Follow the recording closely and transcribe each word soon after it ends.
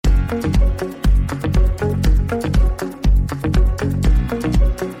Welcome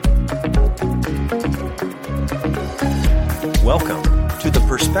to the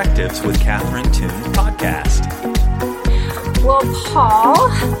Perspectives with Catherine Toon podcast. Well, Paul,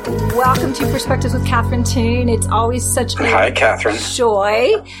 welcome to Perspectives with Catherine Toon. It's always such a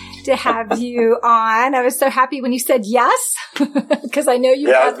joy to have you on. I was so happy when you said yes, because I know you.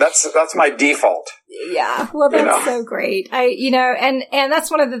 Yeah, that's my default. Yeah, well, that's so great. And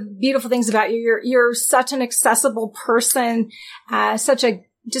that's one of the beautiful things about you. You're such an accessible person, such a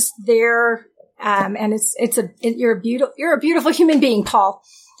just there. And you're a beautiful human being, Paul.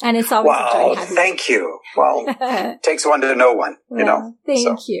 And it's always a joy to have you. Thank you. Well, it takes one to know one,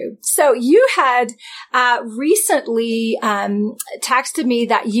 Thank you. So you had, recently, texted me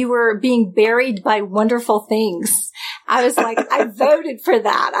that you were being buried by wonderful things. I was like, I voted for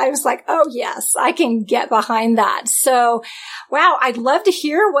that. I was like, oh yes, I can get behind that. So, wow, I'd love to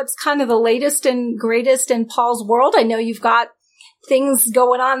hear what's kind of the latest and greatest in Paul's world. I know you've got things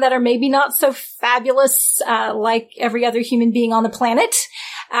going on that are maybe not so fabulous, like every other human being on the planet.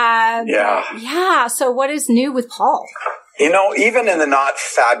 So what is new with Paul? Even in the not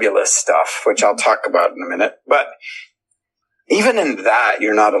fabulous stuff, which I'll talk about in a minute, but even in that,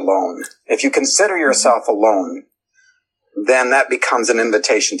 you're not alone. If you consider yourself alone, then that becomes an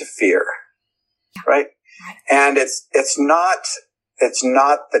invitation to fear, right? And it's not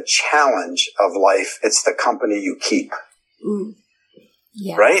the challenge of life. It's the company you keep. Ooh.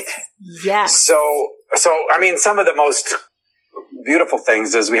 Yes. Right? Yes. So, I mean, some of the most beautiful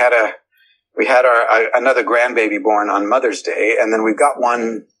things is we had another grandbaby born on Mother's Day, and then we've got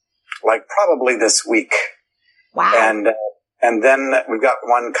one like probably this week. Wow. And then we've got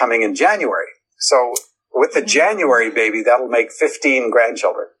one coming in January. So with the January baby, that'll make 15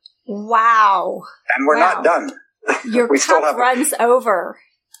 grandchildren. Wow. And we're not done. Your cup runs over.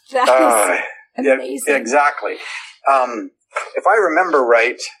 That is amazing. Yeah, exactly. If I remember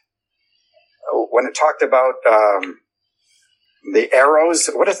right, when it talked about the arrows,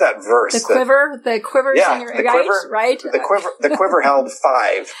 what is that verse? The quivers in your eyes, right? The quiver held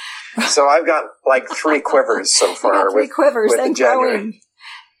 5. So I've got like 3 quivers so far. Three quivers and growing.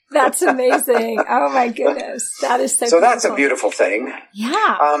 That's amazing. Oh my goodness, that is so. So that's a beautiful thing.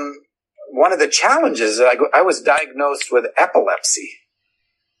 Yeah. One of the challenges, I was diagnosed with epilepsy,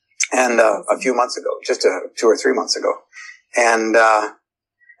 and a few months ago, just 2 or 3 months ago. And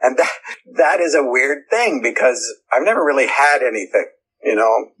that is a weird thing because I've never really had anything,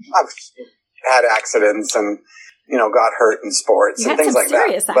 I've had accidents and, got hurt in sports and things like that.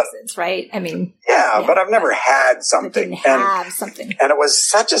 Serious accidents, right? I mean, but I've never had something. And it was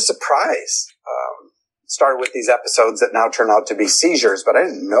such a surprise. Started with these episodes that now turn out to be seizures, but I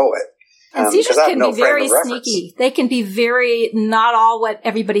didn't know it. And seizures can be very sneaky. They can be not all what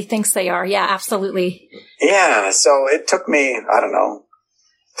everybody thinks they are. Yeah, absolutely. Yeah, so it took me,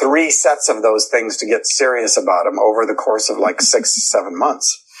 3 sets of those things to get serious about them over the course of like 6, 7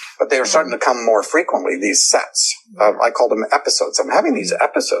 months. But they were starting to come more frequently, these sets. I call them episodes. I'm having these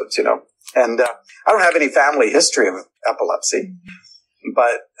episodes, And I don't have any family history of epilepsy.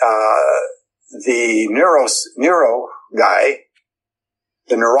 But the neuro guy,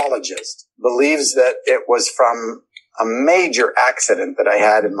 the neurologist, believes that it was from a major accident that I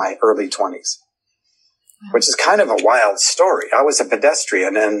had in my early 20s, which is kind of a wild story. I was a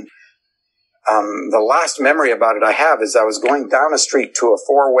pedestrian, and the last memory about it I have is I was going down a street to a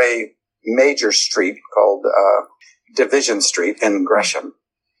 4-way major street called Division Street in Gresham,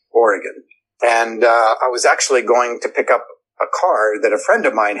 Oregon. And I was actually going to pick up a car that a friend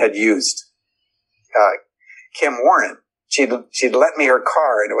of mine had used, Kim Warren. She'd lent me her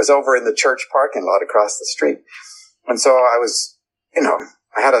car, and it was over in the church parking lot across the street. And so I was,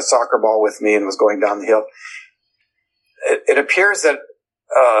 I had a soccer ball with me and was going down the hill. It appears that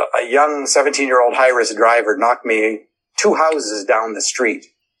a young 17-year-old high-risk driver knocked me 2 houses down the street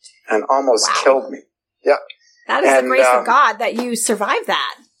and almost killed me. Yeah. That is the grace of God that you survived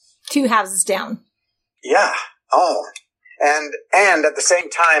that. 2 houses down. Yeah. Oh. And at the same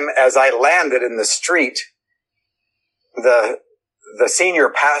time as I landed in the street, the senior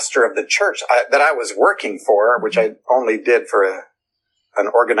pastor of the church that I was working for, which I only did for an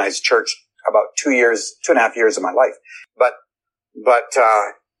organized church about 2.5 years of my life. But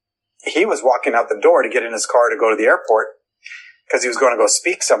he was walking out the door to get in his car to go to the airport because he was going to go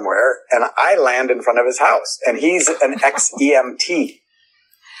speak somewhere. And I land in front of his house, and he's an ex-EMT.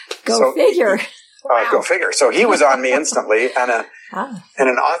 Go figure. Go figure. So he was on me instantly, and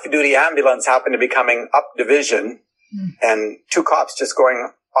an off-duty ambulance happened to be coming up division, and 2 cops just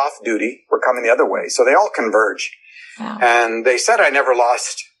going off duty were coming the other way. So they all converge. Wow. And they said I never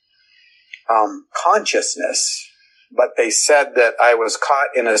lost consciousness, but they said that I was caught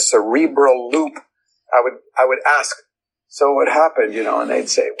in a cerebral loop. I would ask, so what happened, and they'd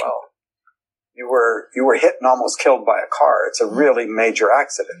say, well, you were hit and almost killed by a car. It's a really major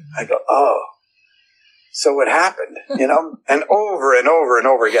accident. I go, oh, so what happened, and over and over and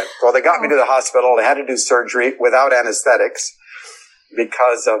over again. Well, they got me to the hospital. They had to do surgery without anesthetics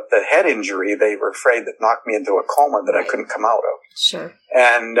because of the head injury. They were afraid that knocked me into a coma that I couldn't come out of. Sure.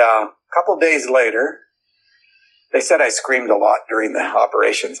 And a couple days later, they said I screamed a lot during the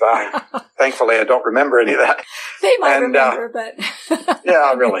operations. Thankfully, I don't remember any of that. They might remember, but...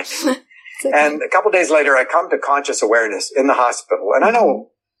 yeah, really. Okay. And a couple days later, I come to conscious awareness in the hospital. And I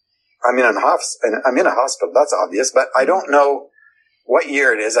know I'm in a hospital. That's obvious. But I don't know what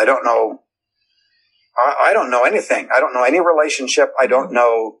year it is. I don't know. I don't know anything. I don't know any relationship. I don't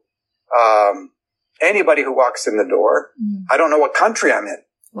know anybody who walks in the door. I don't know what country I'm in.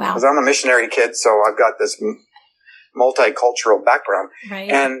 Wow. Because I'm a missionary kid, so I've got this multicultural background. Right.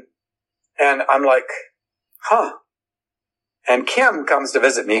 And I'm like, huh. And Kim comes to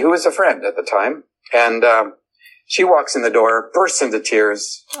visit me, who was a friend at the time. And she walks in the door, bursts into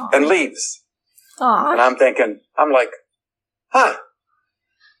tears, and leaves. Aww. And I'm like, huh.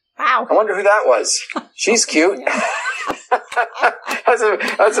 Wow. I wonder who that was. She's cute.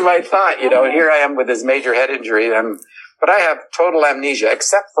 That's my thought, And here I am with this major head injury. But I have total amnesia,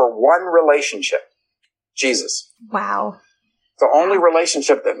 except for one relationship. Jesus. Wow. The only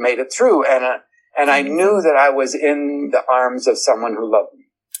relationship that made it through. And I knew that I was in the arms of someone who loved me,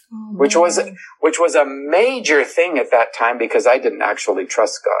 which was a major thing at that time because I didn't actually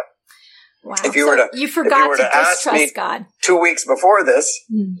trust God. Wow. If you forgot to distrust God. 2 weeks before this,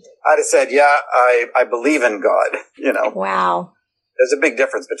 I'd have said, yeah, I believe in God, Wow. There's a big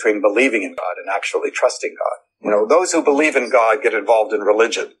difference between believing in God and actually trusting God. Those who believe in God get involved in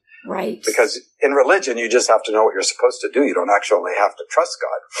religion. Right. Because in religion, you just have to know what you're supposed to do. You don't actually have to trust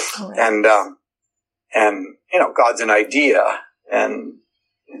God. Right. And God's an idea. And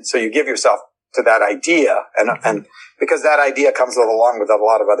so you give yourself to that idea. And because that idea comes along with a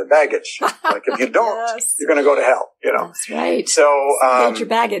lot of other baggage. Like if you don't, yes. You're going to go to hell, That's right. So, get your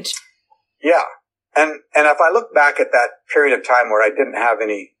baggage. Yeah. And if I look back at that period of time where I didn't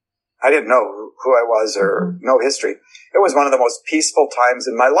know who I was or no history, it was one of the most peaceful times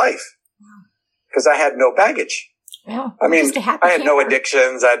in my life because I had no baggage. Wow. I mean, I had no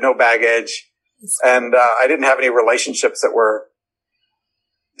addictions. I had no baggage. And I didn't have any relationships that were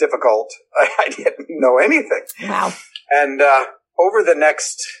difficult. I didn't know anything. Wow. And over the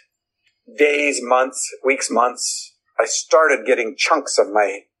next days, weeks, months, I started getting chunks of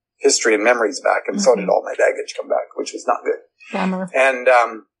my history and memories back. And so did all my baggage come back, which was not good. Bummer. And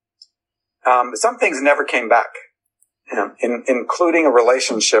some things never came back, including a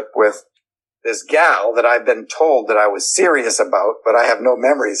relationship with this gal that I've been told that I was serious about, but I have no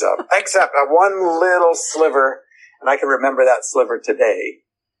memories of, except one little sliver, and I can remember that sliver today,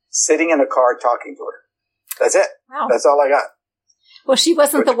 sitting in a car talking to her. That's it. Wow. That's all I got. Well, she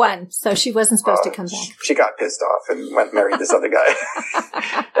wasn't the one, so she wasn't supposed to come back. She got pissed off and went and married this other guy.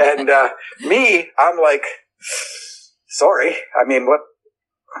 And I'm like, sorry. I mean, what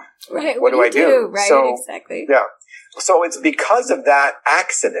do I do? Right, so, exactly. Yeah. So it's because of that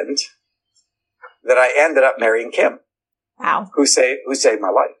accident that I ended up marrying Kim. Wow. Who saved my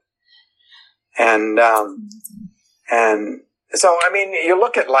life. And so, I mean, you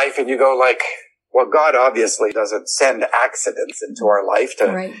look at life and you go like, well, God obviously doesn't send accidents into our life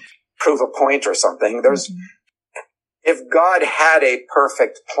to prove a point or something. If God had a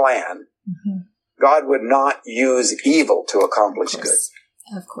perfect plan, God would not use evil to accomplish good.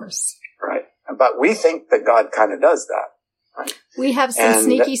 Of course. Right. But we think that God kind of does that. Right? We have some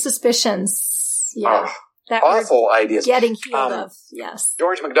sneaky suspicions. Yeah. That awful ideas. Getting healed of. Yes.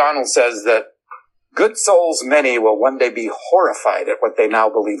 George MacDonald says that good souls many will one day be horrified at what they now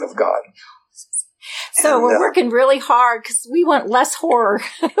believe of God. So we're working really hard because we want less horror.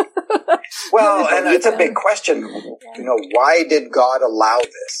 Well, and it's a big question. Why did God allow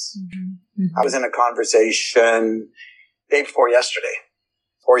this? I was in a conversation day before yesterday.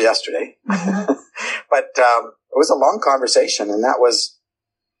 But it was a long conversation, and that was,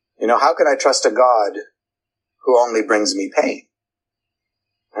 how can I trust a God who only brings me pain?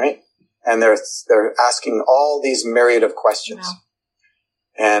 Right? And they're asking all these myriad of questions.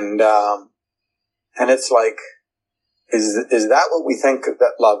 Wow. And it's like, is that what we think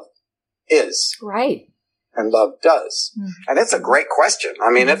that love is? Right. And love does. And it's a great question. I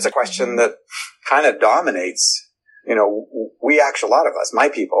mean, it's a question that kind of dominates, a lot of us, my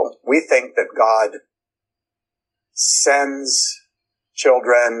people, we think that God sends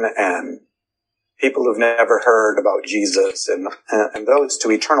children and people who've never heard about Jesus, and those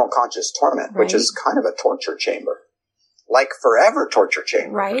to eternal conscious torment, which is kind of a torture chamber, like forever torture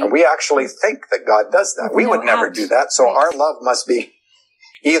chamber. Right. And we actually think that God does that. We would never do that. So our love must be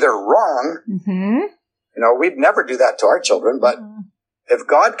either wrong. Mm-hmm. We'd never do that to our children, but if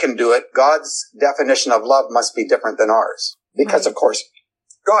God can do it, God's definition of love must be different than ours. Because, of course,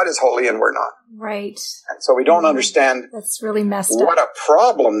 God is holy and we're not. Right. And so we don't understand that's really messed what up. a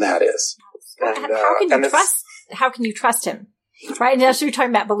problem that is. And, how can you trust him? Right. And that's what you're talking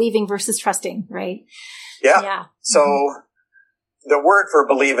about, believing versus trusting, right? Yeah. Yeah. So the word for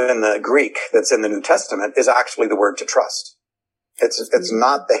believe in the Greek that's in the New Testament is actually the word to trust. It's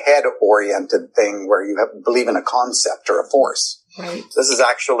not the head-oriented thing where you believe in a concept or a force. Right. This is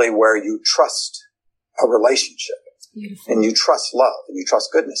actually where you trust a relationship. Beautiful. And you trust love and you trust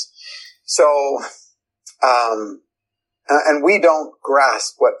goodness. So, and we don't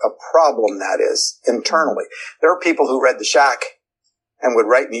grasp what a problem that is internally. There are people who read The Shack and would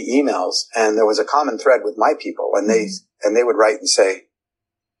write me emails, and there was a common thread with my people, and they would write and say,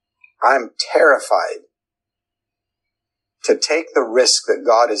 I'm terrified to take the risk that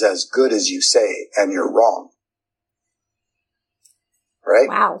God is as good as you say, and you're wrong. Right?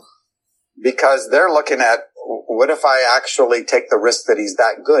 Wow. Because they're looking at, what if I actually take the risk that he's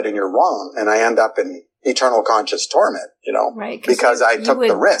that good and you're wrong, and I end up in eternal conscious torment, Right, because I took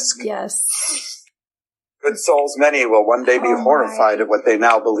the risk. Yes. Good souls, many will one day be horrified at what they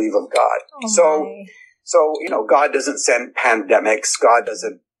now believe of God. So, God doesn't send pandemics. God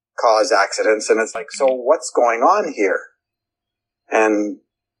doesn't cause accidents. And it's like, so what's going on here? And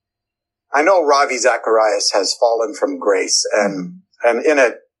I know Ravi Zacharias has fallen from grace and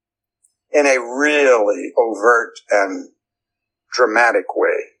in a really overt and dramatic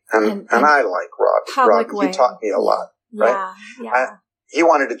way. And I like Ravi. He taught me a lot, right? Yeah. He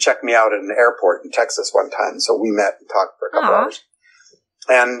wanted to check me out at an airport in Texas one time. So we met and talked for a couple hours.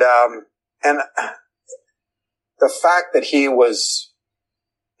 And the fact that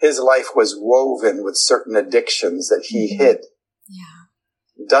his life was woven with certain addictions that he hid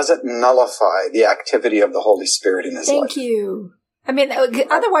doesn't nullify the activity of the Holy Spirit in his life. Thank you. I mean,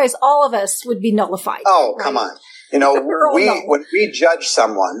 otherwise all of us would be nullified. Oh, come on. When we judge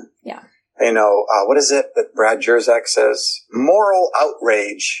someone, what is it that Brad Jerzak says? Moral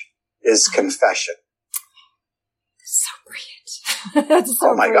outrage is confession. So brilliant. That's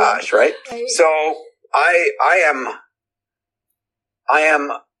so my gosh, right? So I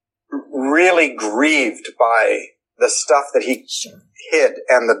am really grieved by the stuff that he hid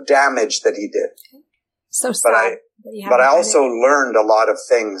and the damage that he did. So sad. But I also learned a lot of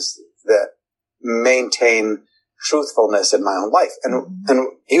things that maintain truthfulness in my own life. And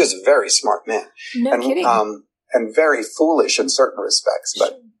he was a very smart man. No kidding. And very foolish in certain respects,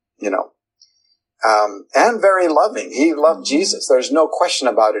 but, and very loving. He loved Jesus. There's no question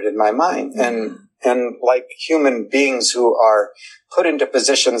about it in my mind. And like human beings who are put into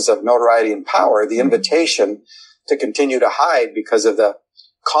positions of notoriety and power, the invitation to continue to hide because of the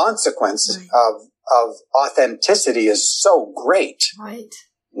consequence of authenticity is so great. Right.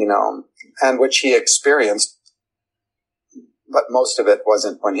 And which he experienced, but most of it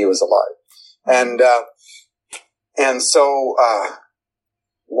wasn't when he was alive. And so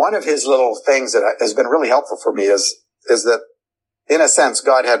one of his little things that has been really helpful for me is that, in a sense,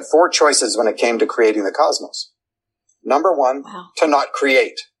 God had 4 choices when it came to creating the cosmos. Number 1, to not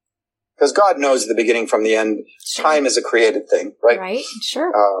create. Because God knows the beginning from the end. Sure. Time is a created thing, right? Right,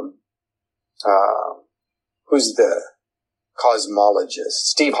 sure. Who's the cosmologist?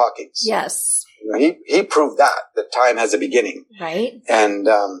 Steve Hawking. Yes. He proved that time has a beginning. Right. And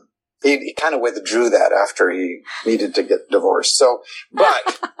he kind of withdrew that after he needed to get divorced. So,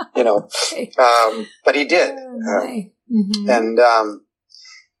 but, but he did.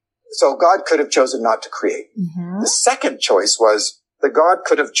 So God could have chosen not to create. The second choice was that God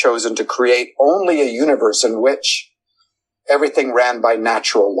could have chosen to create only a universe in which everything ran by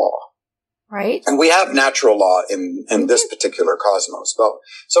natural law. Right. And we have natural law in this particular cosmos.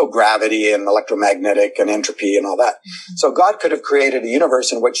 So gravity and electromagnetic and entropy and all that. So God could have created a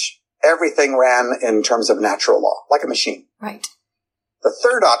universe in which everything ran in terms of natural law, like a machine. Right. The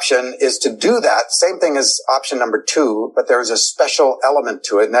third option is to do that, same thing as option number 2, but there's a special element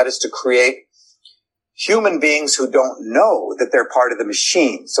to it, and that is to create human beings who don't know that they're part of the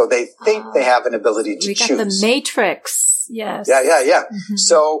machine. So they think they have an ability to choose. We got the Matrix. Yes. Yeah.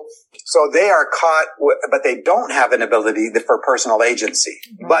 So they are caught, but they don't have an ability for personal agency.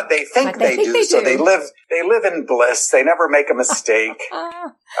 Right. But they think they do. So they live in bliss. They never make a mistake.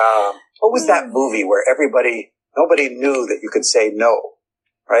 What was that movie where nobody knew that you could say no,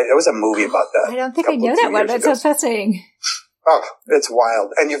 right? There was a movie about that. I don't think I know that one. That's so fascinating. Oh, it's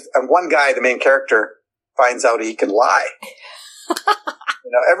wild. And one guy, the main character, finds out he can lie.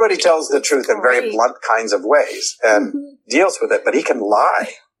 Everybody tells the truth in very blunt kinds of ways and deals with it, but he can lie.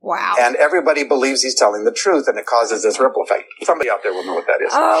 Wow. And everybody believes he's telling the truth, and it causes this ripple effect. Somebody out there will know what that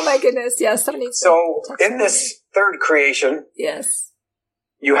is. Oh, my goodness. Yes. So in this third creation, yes,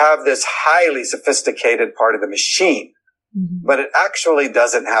 you have this highly sophisticated part of the machine, but it actually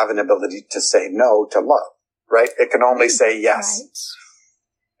doesn't have an ability to say no to love, right? It can only say yes.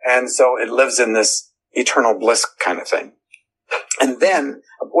 Right. And so it lives in this eternal bliss kind of thing. And then,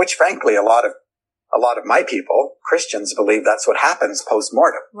 which frankly, a lot of my people, Christians, believe that's what happens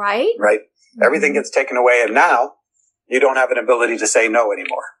post-mortem. Right. Right. Everything gets taken away, and now you don't have an ability to say no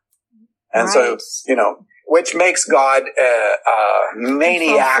anymore. And so, which makes God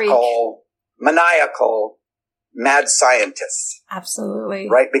maniacal, mad scientist. Absolutely.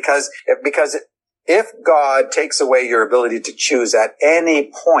 Right? Because if God takes away your ability to choose at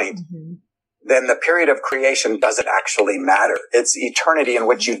any point, then the period of creation doesn't actually matter. It's eternity in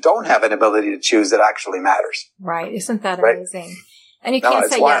which you don't have an ability to choose that actually matters. Right. Isn't that amazing? And you can't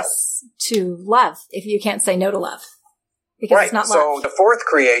say yes to love if you can't say no to love. Because it's not love. So the fourth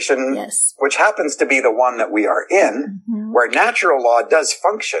creation, which happens to be the one that we are in, where natural law does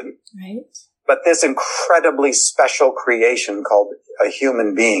function, right? But this incredibly special creation called a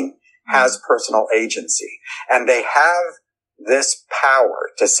human being has personal agency. And they have this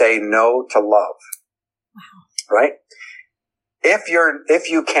power to say no to love. Wow. Right? If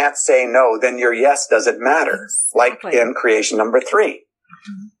you can't say no, then your yes doesn't matter. Exactly. Like in creation number 3.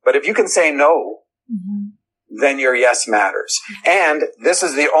 But if you can say no, then your yes matters. And this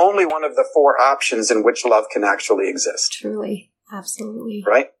is the only one of the 4 options in which love can actually exist. Truly. Absolutely.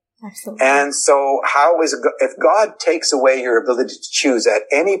 Right? Absolutely. And so if God takes away your ability to choose at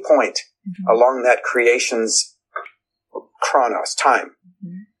any point along that creation's chronos, time,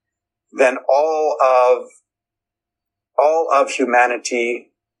 then all of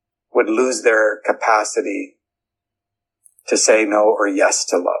humanity would lose their capacity to say no or yes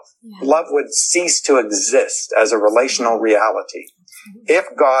to love. Yeah. Love would cease to exist as a relational reality. If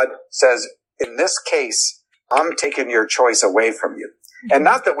God says, in this case, I'm taking your choice away from you. And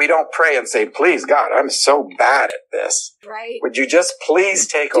not that we don't pray and say, please, God, I'm so bad at this. Right. Would you just please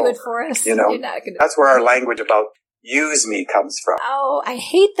take over? Do it for us. That's where our language about use me comes from. Oh, I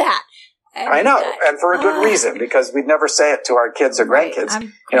hate that. I know. And for a good reason, because we'd never say it to our kids or grandkids.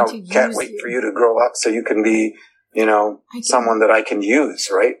 Can't wait for you to grow up so you can be, someone that I can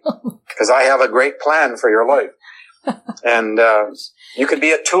use, right? Because I have a great plan for your life. And you could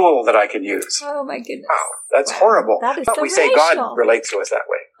be a tool that I can use. Oh, my goodness. Wow, that's horrible. That is but so we say God relates to us that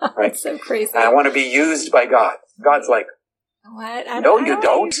way, right? That's so crazy. And I want to be used by God. God's like, what? No, you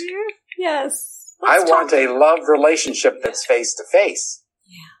don't. Yes. I want a love relationship that's face to face.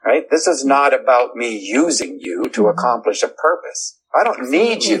 Right? This is not about me using you to accomplish a purpose. I don't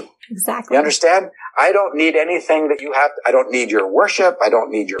need you. Exactly. You understand? I don't need anything that you have. I don't need your worship. I don't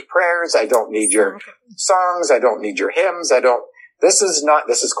need your prayers. I don't need your songs. I don't need your hymns. This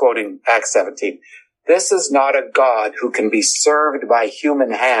is quoting Acts 17. This is not a God who can be served by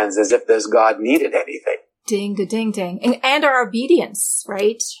human hands as if this God needed anything. Ding, ding, ding. And our obedience,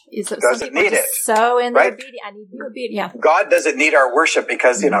 right? Doesn't need it. So in the obedience, I need the obedience. Yeah. God doesn't need our worship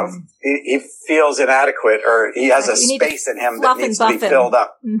because, he feels inadequate or he has a space in him that needs to be filled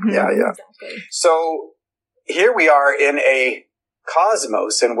up. Yeah. Exactly. So here we are in a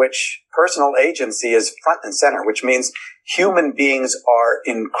cosmos in which personal agency is front and center, which means human beings are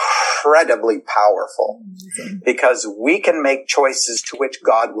incredibly powerful because we can make choices to which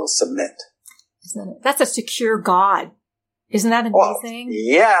God will submit. Isn't it? That's a secure God. Isn't that amazing? Well,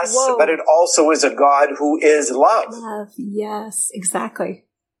 yes, but it also is a God who is love. Love, yes, exactly.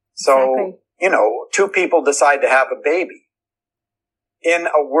 So, 2 people decide to have a baby in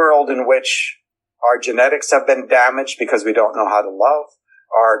a world in which our genetics have been damaged because we don't know how to love.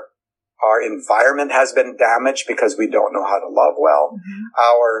 Our environment has been damaged because we don't know how to love well.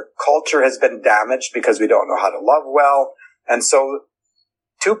 Our culture has been damaged because we don't know how to love well. And so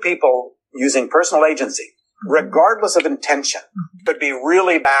 2 people using personal agency, regardless of intention, could be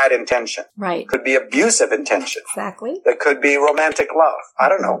really bad intention. Right. Could be abusive intention. Exactly. It could be romantic love. I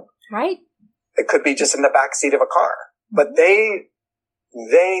don't know. Right. It could be just in the backseat of a car. But they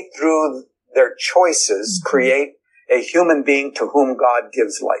through their choices create a human being to whom God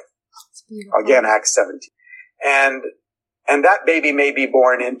gives life. Again, Acts 17. And that baby may be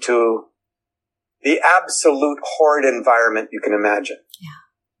born into the absolute horrid environment you can imagine. Yeah.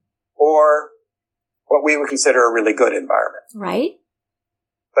 Or what we would consider a really good environment. Right.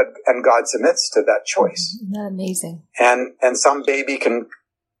 and God submits to that choice. Isn't that amazing? And some baby can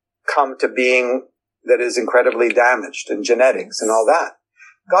come to being that is incredibly damaged in genetics and all that.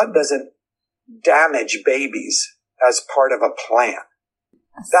 God doesn't damage babies as part of a plan.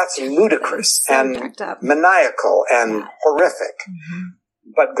 That's ludicrous and maniacal and horrific. Mm-hmm.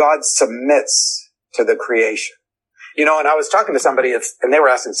 But God submits to the creation. And I was talking to somebody and they were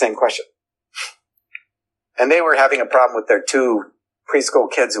asking the same question. And they were having a problem with their 2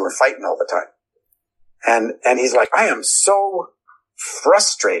 preschool kids who were fighting all the time. And he's like, I am so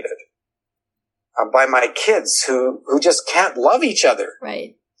frustrated by my kids who just can't love each other.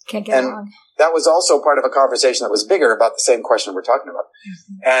 Right. Can't get along. That was also part of a conversation that was bigger about the same question we're talking about.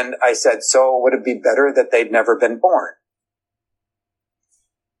 Mm-hmm. And I said, so would it be better that they'd never been born?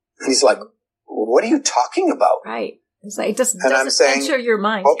 And he's like, what are you talking about? Right. It's like, it just doesn't enter your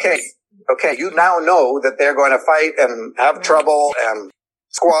mind. Okay, you now know that they're going to fight and have trouble and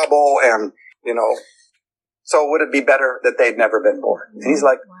squabble and, so would it be better that they'd never been born? And he's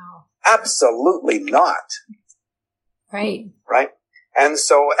like, wow. Absolutely not. Right. Right? And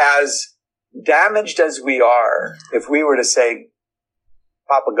so as damaged as we are, if we were to say,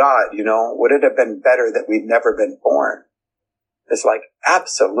 Papa God, would it have been better that we'd never been born? It's like,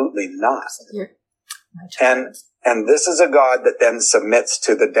 absolutely not. And this is a God that then submits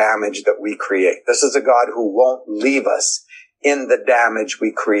to the damage that we create. This is a God who won't leave us in the damage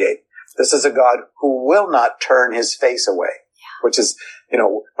we create. This is a God who will not turn his face away, which is,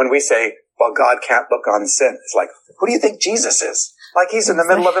 when we say, well, God can't look on sin. It's like, who do you think Jesus is? Like he's in the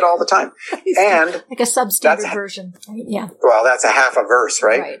middle of it all the time. And like a substandard version. Right? Yeah. Well, that's a half a verse,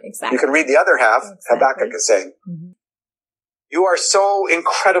 right? Right, exactly. You can read the other half. Exactly. Habakkuk is saying, mm-hmm. You are so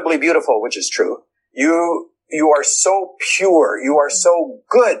incredibly beautiful, which is true. You are so pure. You are so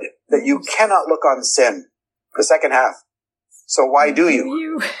good that you cannot look on sin. The second half. So why do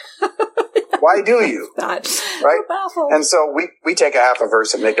you? Why do you? Right? And so we take a half a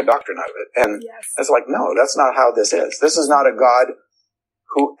verse and make a doctrine out of it. And it's like, no, that's not how this is. This is not a God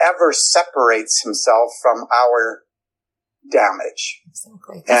who ever separates himself from our damage.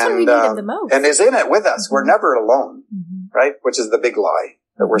 Exactly. That's what we need him the most. And is in it with us. Mm-hmm. We're never alone, right? Which is the big lie,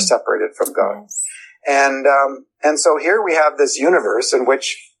 that we're separated from God. Yes. And so here we have this universe in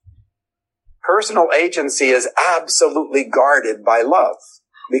which personal agency is absolutely guarded by love.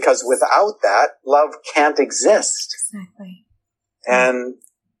 Because without that, love can't exist. Exactly.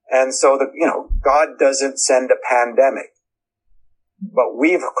 And so God doesn't send a pandemic, but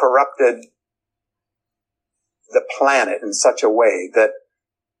we've corrupted the planet in such a way that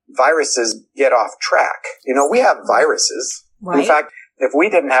viruses get off track. We have viruses. Right. In fact, if we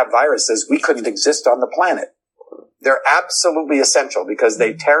didn't have viruses, we couldn't exist on the planet. They're absolutely essential because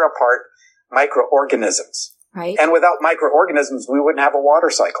they tear apart microorganisms. Right. And without microorganisms, we wouldn't have a water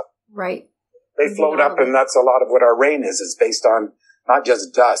cycle. Right. They float up, and that's a lot of what our rain is. It's based on not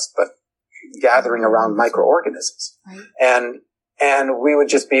just dust, but gathering around microorganisms. Right. And we would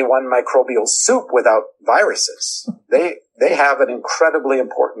just be one microbial soup without viruses. They have an incredibly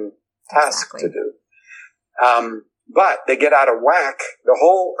important task to do. But they get out of whack. The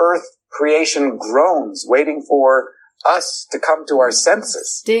whole earth creation groans, waiting for us to come to our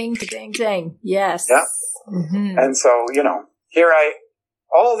senses. Ding, ding, ding. Yes. Yeah. Mm-hmm. And so,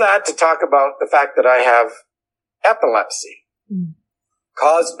 all that to talk about the fact that I have epilepsy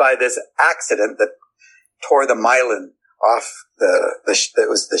caused by this accident that tore the myelin off it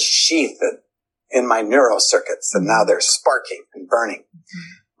was the sheath in my neurocircuits, and now they're sparking and burning.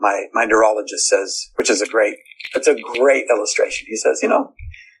 My neurologist says, which is it's a great illustration. He says,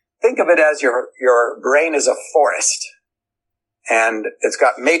 think of it as your brain is a forest. And it's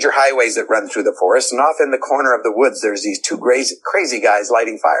got major highways that run through the forest. And off in the corner of the woods, there's these 2 crazy guys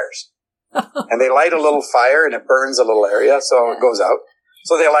lighting fires. And they light a little fire and it burns a little area, so it goes out.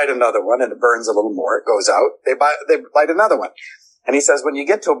 So they light another one and it burns a little more. It goes out. They light another one. And he says, when you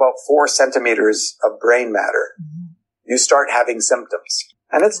get to about 4 centimeters of brain matter, you start having symptoms.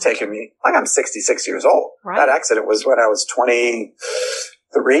 And it's taken me, I'm 66 years old. Right. That accident was when I was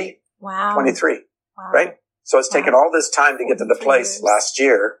 23. Wow. 23. Wow. Right? So it's taken all this time to get to the place last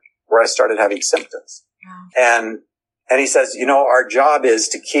year where I started having symptoms. Wow. And he says, our job is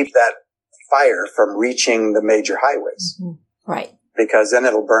to keep that fire from reaching the major highways. Mm-hmm. Right. Because then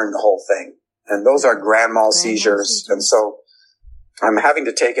it'll burn the whole thing. And those are grand mal seizures. And so I'm having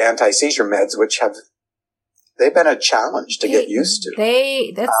to take anti-seizure meds, which they've been a challenge to get used to.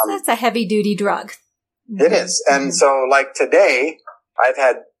 That's a heavy duty drug. It is. And so like today,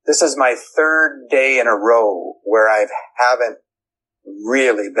 this is my 3rd day in a row where I haven't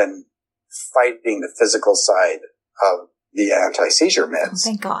really been fighting the physical side of the anti-seizure Oh, meds,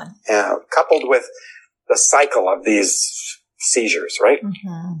 thank God. coupled with the cycle of these seizures, right?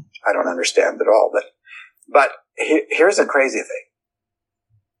 Mm-hmm. I don't understand it all, but here's a crazy thing.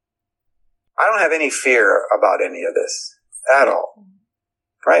 I don't have any fear about any of this at all,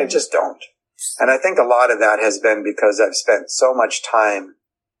 right? I just don't. And I think a lot of that has been because I've spent so much time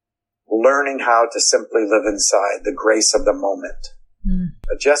learning how to simply live inside the grace of the moment,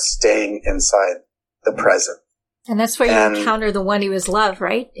 just staying inside the present. And that's where you encounter the one who is love,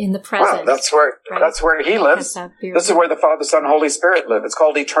 right? In the present. Well, that's where he lives. This is where the Father, Son, Holy Spirit live. It's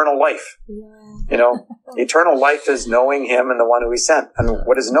called eternal life. Yeah. Eternal life is knowing him and the one who he sent. And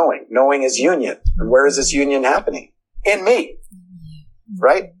what is knowing? Knowing is union. And where is this union happening? In me.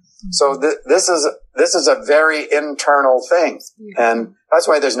 Right? So this is a very internal thing. And that's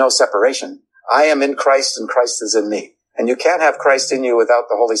why there's no separation. I am in Christ and Christ is in me. And you can't have Christ in you without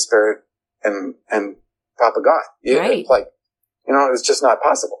the Holy Spirit and Papa God. Right. It's just not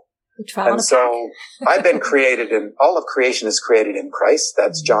possible. And so I've been created all of creation is created in Christ.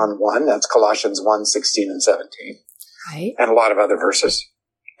 That's John 1. That's Colossians 1, 16 and 17. Right. And a lot of other verses.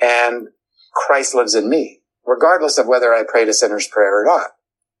 And Christ lives in me, regardless of whether I prayed a sinner's prayer or not.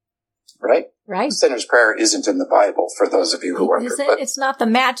 Right? Right. The sinner's prayer isn't in the Bible, for those of you who wonder. It's not the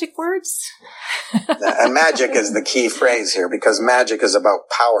magic words? And magic is the key phrase here, because magic is about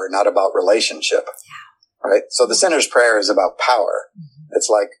power, not about relationship. Yeah. Right? So the sinner's prayer is about power. Mm-hmm. It's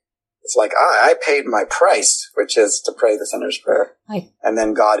like I paid my price, which is to pray the sinner's prayer. Right. And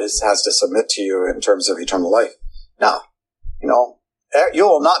then God has to submit to you in terms of eternal life. Now, you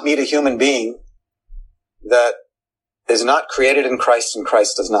will not meet a human being that is not created in Christ and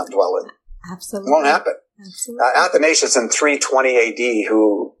Christ does not dwell in. Absolutely. It won't happen. Absolutely. Athanasius in 320 AD,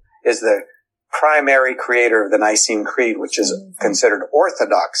 who is the primary creator of the Nicene Creed, which is considered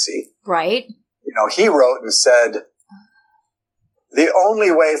orthodoxy. Right. He wrote and said, the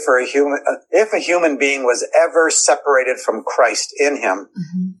only way for if a human being was ever separated from Christ in him,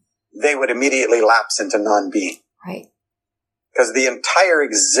 they would immediately lapse into non-being. Right. Because the entire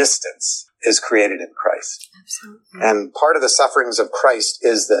existence is created in Christ. Absolutely. And part of the sufferings of Christ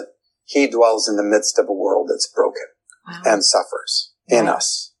is that he dwells in the midst of a world that's broken and suffers in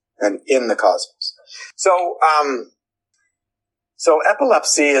us and in the cosmos. So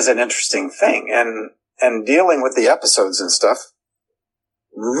epilepsy is an interesting thing, and dealing with the episodes and stuff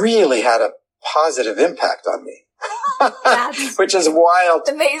really had a positive impact on me, which is wild.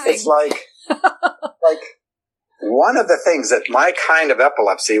 Amazing. It's like one of the things that my kind of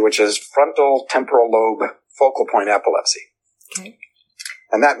epilepsy, which is frontal temporal lobe focal point epilepsy. Okay.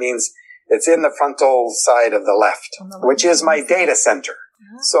 And that means it's in the frontal side of the left, which is my data center.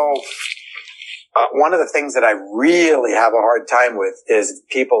 Oh. So one of the things that I really have a hard time with is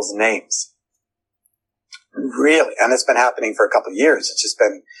people's names. Really. And it's been happening for a couple of years. It's just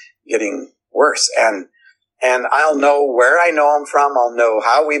been getting worse. And I'll know where I know them from. I'll know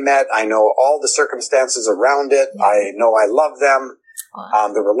how we met. I know all the circumstances around it. Yeah. I know I love them.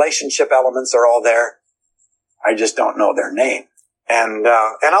 Wow. The relationship elements are all there. I just don't know their name. And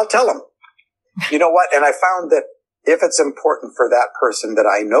I'll tell them, you know what? And I found that if it's important for that person that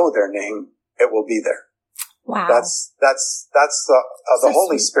I know their name, it will be there. Wow. That's the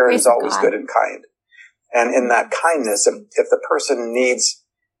Holy Spirit is always good and kind. And in that kindness, if the person needs,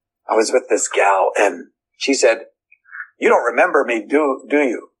 I was with this gal and she said, you don't remember me, do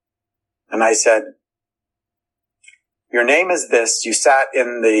you? And I said, your name is this. You sat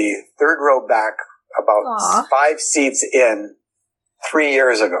in the third row back about 5 seats in 3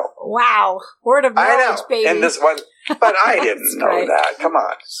 years ago. Wow. Word of knowledge, baby. And this one, but I didn't know that. Come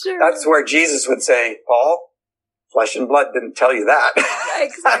on. Sure. That's where Jesus would say, Paul, flesh and blood didn't tell you that.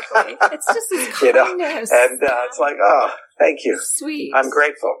 Exactly. It's just his kindness. It's like, oh, thank you. Sweet. I'm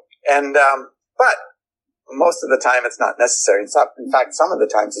grateful. And, but most of the time it's not necessary. It's not, in fact, some of the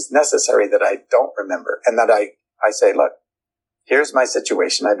times it's necessary that I don't remember and that I say, look, here's my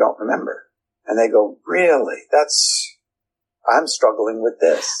situation. I don't remember. And they go, really? I'm struggling with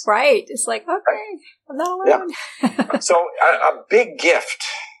this. Right. It's like, okay, right. I'm not alone. Yeah. So a big gift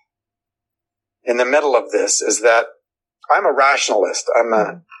in the middle of this is that I'm a rationalist.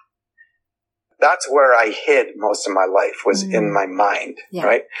 That's where I hid most of my life was in my mind,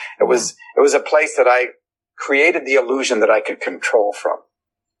 right? It was a place that I created the illusion that I could control from.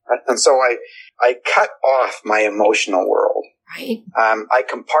 Right? And so I cut off my emotional world. Right. I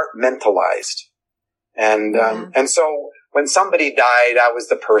compartmentalized. And so when somebody died, I was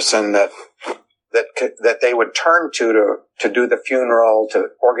the person that they would turn to do the funeral, to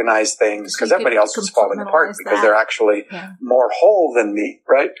organize things, because everybody else was falling apart because they're actually more whole than me,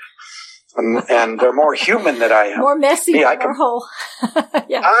 right? and they're more human than I am. More messy, more whole.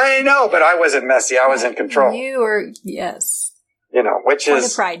 Yeah. I know, but I wasn't messy. I was in control. You were, yes. Which Point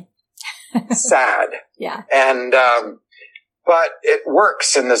is of pride. sad. Yeah. And, but it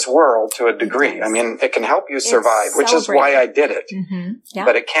works in this world to a degree. I mean, it can help you survive, which is why I did it. Mm-hmm. Yeah.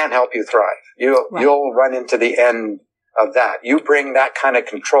 But it can't help you thrive. You'll run into the end of that. You bring that kind of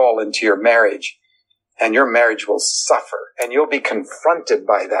control into your marriage, and your marriage will suffer, and you'll be confronted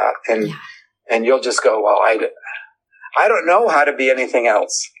by that, and you'll just go, well, I don't know how to be anything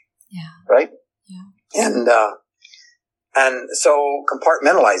else. Yeah. Right? Yeah. And so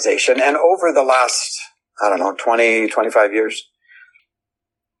compartmentalization, and over the last, 20, 25 years,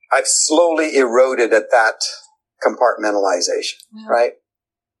 I've slowly eroded at that compartmentalization, right?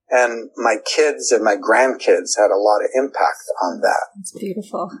 And my kids and my grandkids had a lot of impact on that. It's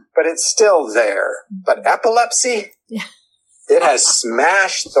beautiful. But it's still there. But epilepsy, it has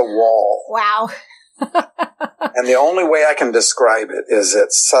smashed the wall. Wow. And the only way I can describe it is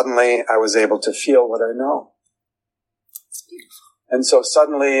that suddenly I was able to feel what I know. It's beautiful. And so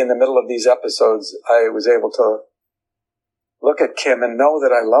suddenly in the middle of these episodes, I was able to look at Kim and know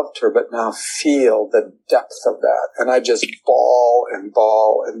that I loved her, but now feel the depth of that. And I just bawl and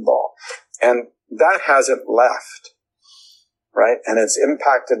bawl and bawl. And that hasn't left, right? And it's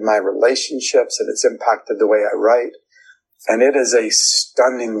impacted my relationships, and it's impacted the way I write. And it is a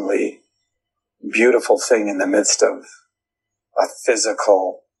stunningly beautiful thing in the midst of a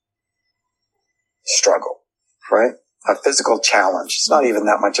physical struggle, right? A physical challenge. It's not even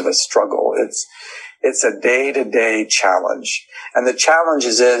that much of a struggle. It's a day-to-day challenge. And the challenge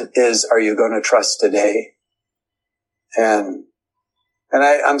is are you going to trust today? And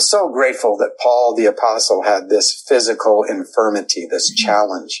I'm so grateful that Paul the Apostle had this physical infirmity, this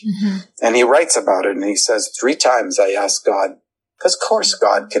challenge. Mm-hmm. And he writes about it, and he says, 3 times I asked God, because of course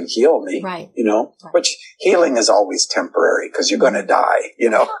God can heal me, right. Which healing is always temporary because you're going to die,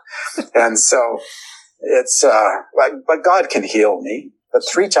 And so it's, but God can heal me. But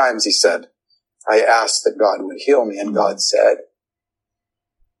 3 times he said, I asked that God would heal me, and God said,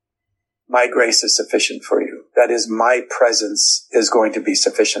 my grace is sufficient for you. That is, my presence is going to be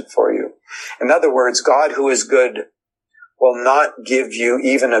sufficient for you. In other words, God, who is good, will not give you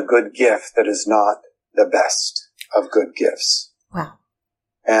even a good gift that is not the best of good gifts. Wow.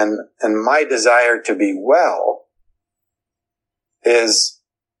 And my desire to be well is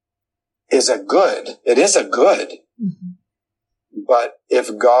a good. It is a good. Mm-hmm. But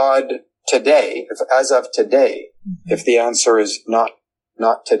if God today, as of today, mm-hmm. if the answer is not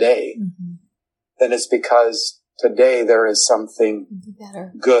today, mm-hmm. then it's because today there is something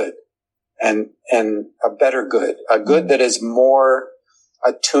better. Good and a better good, a good mm-hmm. that is more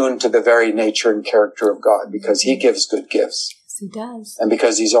attuned to the very nature and character of God, because he gives good gifts. Yes, he does. And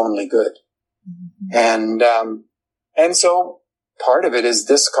because he's only good. Mm-hmm. And so part of it is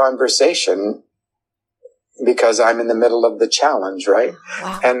this conversation, because I'm in the middle of the challenge, right?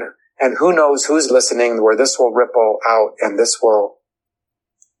 Wow. And who knows who's listening, where this will ripple out, and this will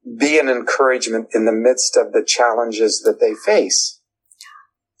be an encouragement in the midst of the challenges that they face.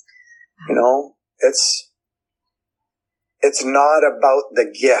 It's not about the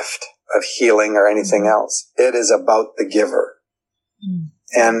gift of healing or anything else. It is about the giver.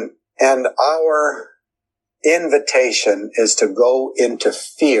 And our invitation is to go into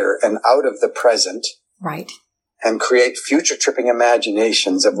fear and out of the present. Right. And create future tripping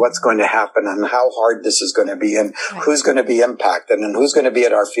imaginations of what's going to happen and how hard this is going to be, and who's going to be impacted, and who's going to be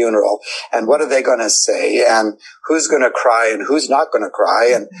at our funeral, and what are they going to say, and who's going to cry and who's not going to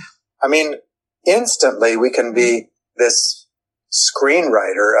cry. And I mean, instantly we can be this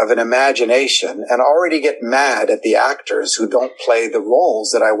screenwriter of an imagination and already get mad at the actors who don't play the roles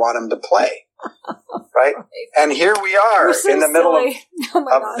that I want them to play. Right? And here we are in the middle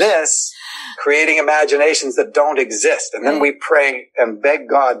of this, creating imaginations that don't exist. And then we pray and beg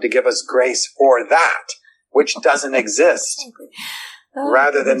God to give us grace for that, which doesn't exist,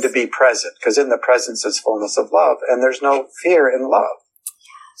 rather than to be present. Because in the presence is fullness of love, and there's no fear in love.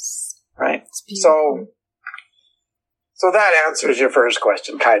 Yes. Right? So that answers your first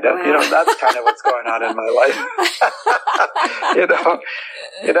question, kind of. Wow. That's kind of what's going on in my life.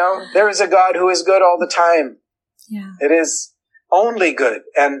 There is a God who is good all the time. Yeah. It is only good.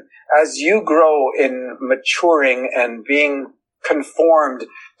 And as you grow in maturing and being conformed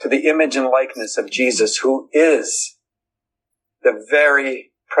to the image and likeness of Jesus, who is the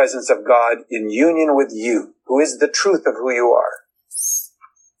very presence of God in union with you, who is the truth of who you are,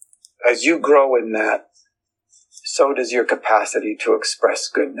 as you grow in that, so does your capacity to express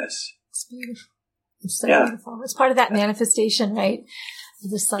goodness. It's beautiful. It's so beautiful. It's part of that manifestation, right?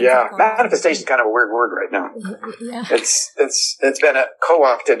 The sons Yeah, of God. manifestation is kind of a weird word right now. Yeah. It's been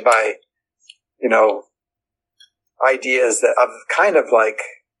co-opted by, ideas that of kind of like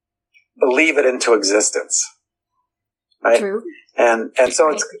believe it into existence, right? True. And so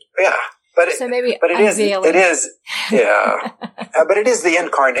Right. it's but it, So maybe but it is unveiling. but it is the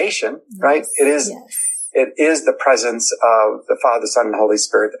incarnation, right? Yes. It is the presence of the Father, Son, and Holy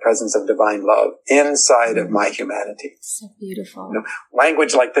Spirit, the presence of divine love inside of my humanity. So beautiful.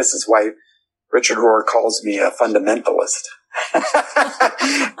 Language like this is why Richard Rohr calls me a fundamentalist. and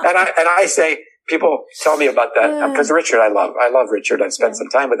I say, people tell me about that because Richard, I love Richard. I've spent some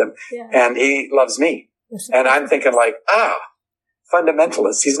time with him, and he loves me. And I'm thinking like,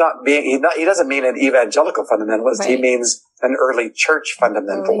 fundamentalist. He doesn't mean an evangelical fundamentalist. Right. He means an early church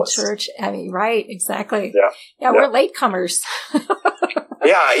fundamentalist. Early church. I mean, right. Exactly. Yeah. We're latecomers.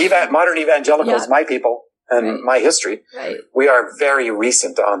 Modern evangelicals, my people and my history. Right. We are very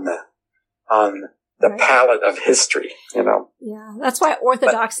recent on the palette of history, Yeah. That's why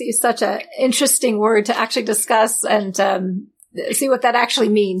orthodoxy is such an interesting word to actually discuss and, see what that actually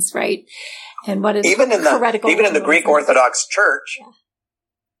means, right? And what is heretical. Even in the Greek Orthodox Church,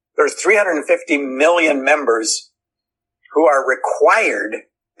 there's 350 million members who are required,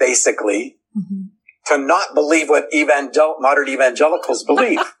 basically, to not believe what modern evangelicals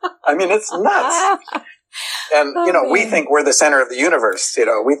believe. I mean, it's nuts. And, we think we're the center of the universe.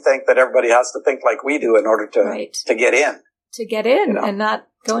 We think that everybody has to think like we do in order to get in. To get in and not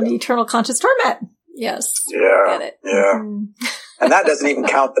go into eternal conscious torment. Yes. Yeah. Get it. Yeah. And that doesn't even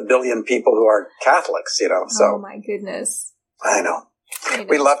count the billion people who are Catholics, so. Oh my goodness. I know.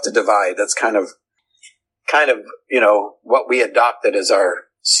 We love to divide. That's kind of, what we adopted as our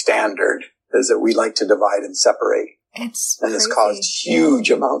standard is that we like to divide and separate. And it's caused huge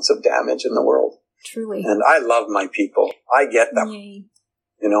amounts of damage in the world. Truly. And I love my people. I get them. Yay.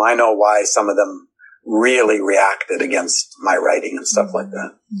 I know why some of them really reacted against my writing and stuff like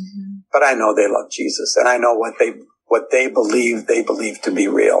that. Mm-hmm. But I know they love Jesus, and I know what they believe to be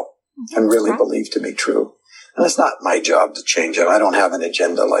real and really believe to be true. And it's not my job to change them. I don't have an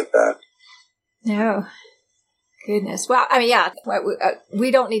agenda like that. No. Goodness. Well, I mean, we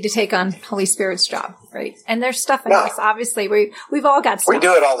don't need to take on Holy Spirit's job, right? And there's stuff in us. Obviously, we've all got stuff. We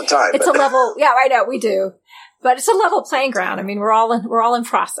do it all the time. It's a level. Yeah, I know we do, but it's a level playing ground. I mean, we're all in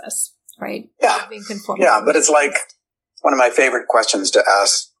process, right? Yeah. Being conformed. Yeah, but it's like one of my favorite questions to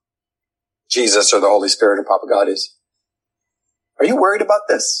ask Jesus or the Holy Spirit or Papa God is, are you worried about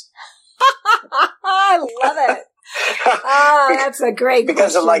this? I love it. Oh, that's a great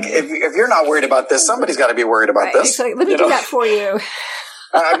because question. Like, if you're not worried about this, somebody's got to be worried about this. Let me do that for you.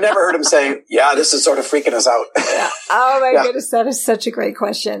 I've never heard him say, this is sort of freaking us out. Oh my goodness, that is such a great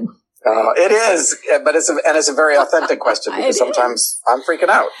question. It is, but it's a very authentic question because sometimes I'm freaking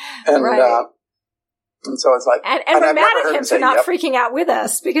out. And so it's like, and we're mad at him for not freaking out with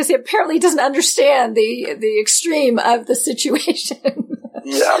us because he apparently doesn't understand the extreme of the situation.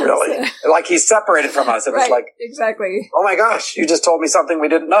 Yeah, really. Like he's separated from us. And it's like, exactly. Oh my gosh, you just told me something we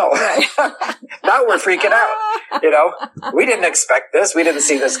didn't know. Right. Now we're freaking out. We didn't expect this. We didn't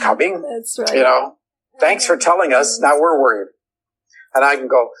see this coming. That's right. Thanks for telling us. Now we're worried. And I can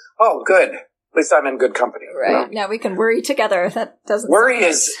go, oh, good. At least I'm in good company. Right. Now we can worry together. That doesn't worry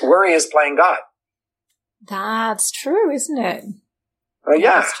is playing God. That's true, isn't it?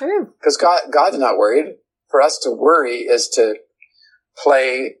 Yeah. That's true. Because God's not worried. For us to worry is to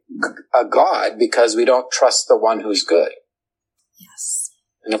play a God because we don't trust the one who's good. Yes.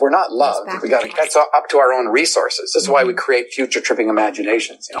 And if we're not loved, that's up to our own resources. This is why we create future tripping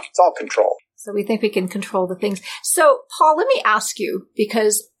imaginations. It's all control. So we think we can control the things. So, Paul, let me ask you,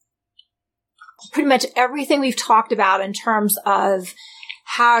 because pretty much everything we've talked about in terms of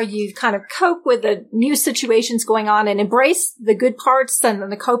how you kind of cope with the new situations going on and embrace the good parts and then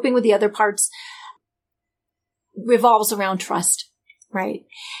the coping with the other parts revolves around trust. Right.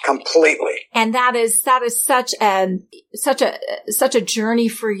 Completely. And that is such a journey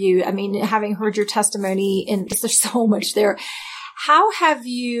for you. I mean, having heard your testimony, and there's so much there. How do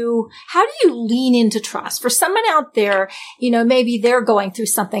you lean into trust? For someone out there, maybe they're going through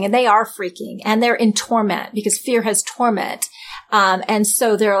something and they are freaking and they're in torment because fear has torment. And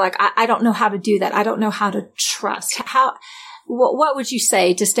so they're like, I don't know how to do that. I don't know how to trust. What would you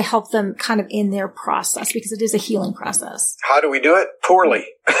say just to help them kind of in their process? Because it is a healing process. How do we do it? Poorly.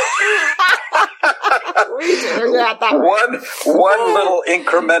 One little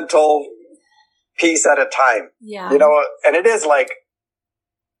incremental piece at a time. Yeah. And it is like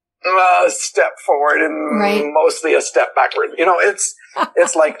a step forward and mostly a step backward.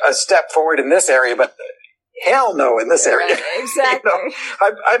 It's like a step forward in this area, but hell no in this area. Right, exactly.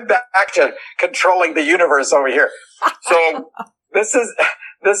 I'm back to controlling the universe over here. So this is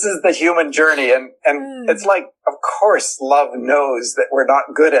the human journey. And it's like, of course, love knows that we're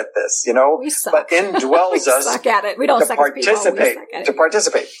not good at this, We suck. but indwells we us suck at it. We don't to suck at people. to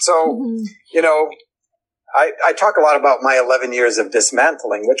participate. So, I talk a lot about my 11 years of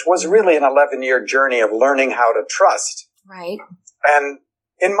dismantling, which was really an 11-year journey of learning how to trust. Right. And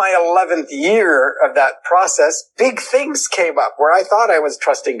in my 11th year of that process, big things came up where I thought I was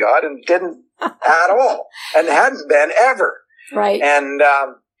trusting God and didn't at all, and hadn't been ever. Right. And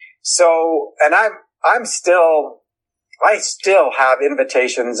I still have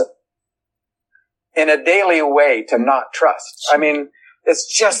invitations in a daily way to not trust. I mean, it's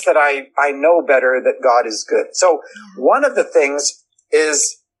just that I know better that God is good. So one of the things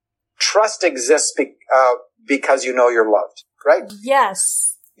is trust exists because you know you're loved, right?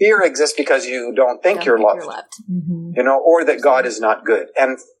 Yes. Fear exists because you don't think you're loved. Mm-hmm. Or that God is not good.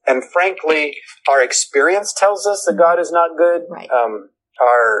 And frankly, our experience tells us that God is not good. Right.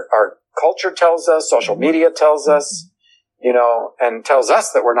 Our culture tells us, social media tells us, and tells us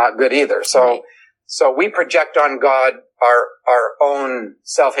that we're not good either. So we project on God our own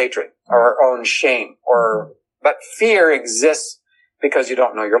self-hatred, our own shame, but fear exists because you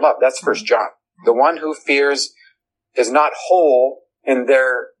don't know your love. That's 1 John. The one who fears is not whole in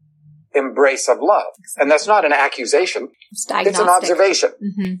their embrace of love. And that's not an accusation. It's an observation.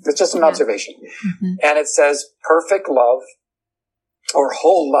 Mm-hmm. It's just an observation. Mm-hmm. And it says perfect love or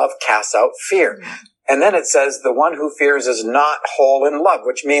whole love casts out fear. Yeah. And then it says the one who fears is not whole in love,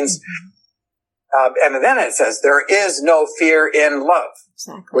 which means, and then it says there is no fear in love,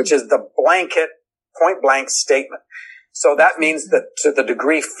 which is the point blank statement. So that means that to the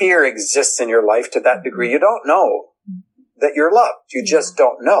degree fear exists in your life, to that degree, you don't know that you're loved. You just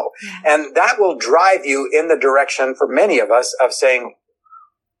don't know. Yeah. And that will drive you in the direction for many of us of saying,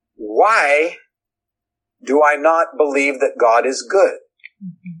 why do I not believe that God is good?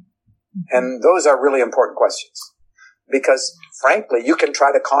 Mm-hmm. And those are really important questions, because frankly, you can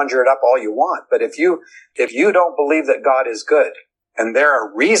try to conjure it up all you want. But if you don't believe that God is good, and there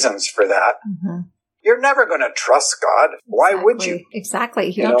are reasons for that, you're never going to trust God. Why would you?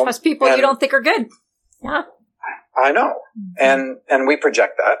 Exactly. You don't trust people you don't think are good. Yeah. I know. And we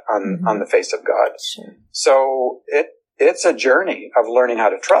project that on the face of God. Sure. So it's a journey of learning how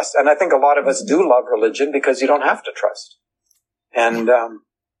to trust. And I think a lot of us do love religion because you don't have to trust. And,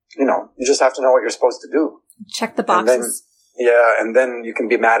 you just have to know what you're supposed to do. Check the boxes. And then you can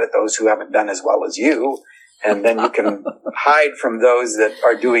be mad at those who haven't done as well as you. And then you can hide from those that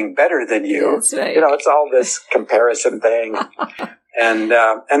are doing better than you. That's right. It's all this comparison thing. And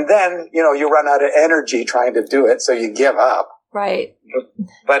then, you run out of energy trying to do it, so you give up. Right.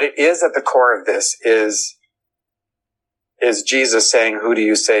 But it is at the core of this is Jesus saying, who do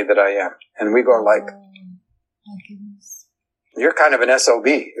you say that I am? And we go like, my goodness. You're kind of an SOB,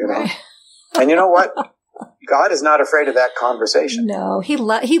 Right. And you know what? God is not afraid of that conversation. No, he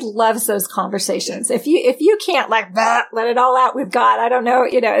loves those conversations. If you can't let it all out with God, I don't know,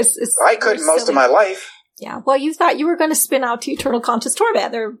 it's I couldn't most of my life. Yeah. Well, you thought you were going to spin out to eternal conscious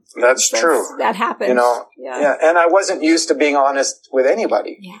torment. That's true. That happened. Yeah. And I wasn't used to being honest with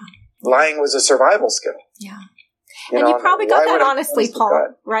anybody. Yeah. Lying was a survival skill. Yeah. And you probably got that honestly,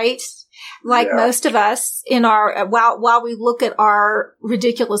 Paul, right? Like most of us in our, while we look at our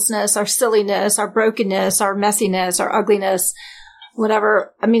ridiculousness, our silliness, our brokenness, our messiness, our ugliness,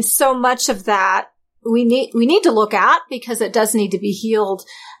 whatever. I mean, so much of that we need to look at because it does need to be healed,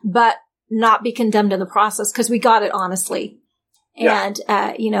 but not be condemned in the process because we got it honestly. And,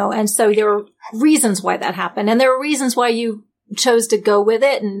 and so there were reasons why that happened. And there were reasons why you chose to go with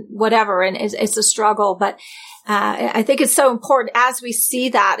it and whatever. And it's a struggle, but I think it's so important as we see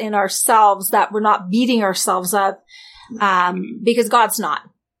that in ourselves that we're not beating ourselves up, because God's not,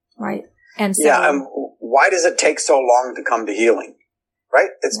 right? And so, why does it take so long to come to healing? Right?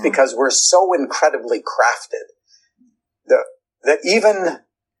 It's because we're so incredibly crafted that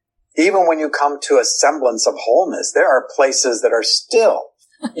even when you come to a semblance of wholeness, there are places that are still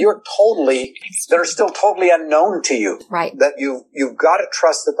totally unknown to you. Right. That you've got to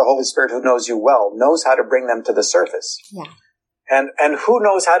trust that the Holy Spirit, who knows you well, knows how to bring them to the surface. Yeah. And who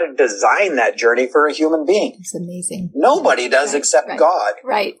knows how to design that journey for a human being? It's amazing. Nobody does except God.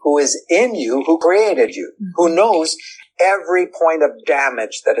 Right. Who is in you, who created you, who knows every point of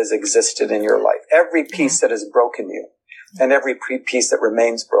damage that has existed in your life, every piece that has broken you, and every piece that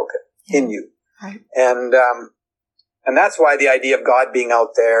remains broken in you. Right. And that's why the idea of God being out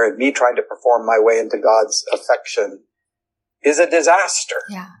there and me trying to perform my way into God's affection is a disaster.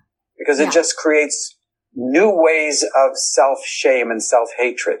 Yeah. Because it just creates new ways of self-shame and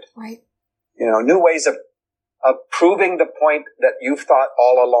self-hatred. Right. New ways of proving the point that you've thought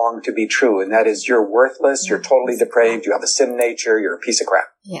all along to be true. And that is you're worthless, you're totally depraved, you have a sin nature, you're a piece of crap.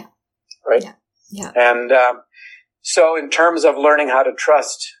 Yeah. Right? Yeah. And so in terms of learning how to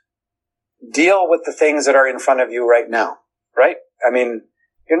trust, deal with the things that are in front of you right now. Right? I mean,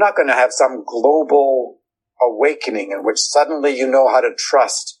 you're not going to have some global awakening in which suddenly you know how to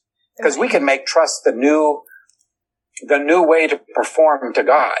trust. Because we can make trust the new way to perform to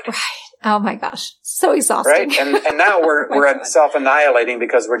God. Right. Oh my gosh. So exhausting. Right? And now we're self-annihilating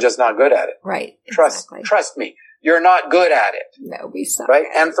because we're just not good at it. Right. Trust me. You're not good at it. No, we suck. Right?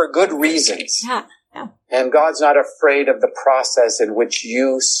 And for good reasons. Yeah. And God's not afraid of the process in which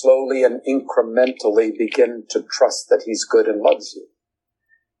you slowly and incrementally begin to trust that He's good and loves you.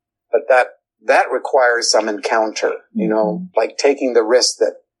 But that requires some encounter, like taking the risk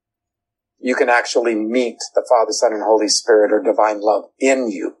that you can actually meet the Father, Son, and Holy Spirit or divine love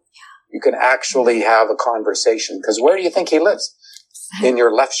in you. You can actually have a conversation. Because where do you think He lives? In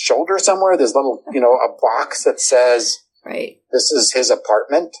your left shoulder somewhere? There's little, a box that says, right, this is His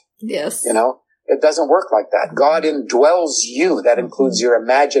apartment. Yes. It doesn't work like that. God indwells you. That includes your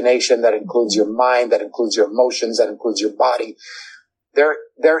imagination. That includes your mind. That includes your emotions. That includes your body.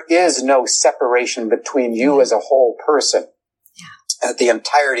 There is no separation between you as a whole person, at the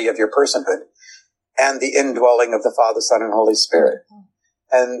entirety of your personhood, and the indwelling of the Father, Son, and Holy Spirit.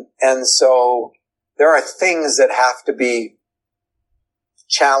 And so there are things that have to be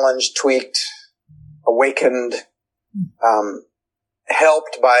challenged, tweaked, awakened,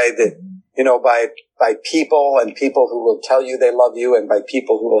 helped by by people and people who will tell you they love you and by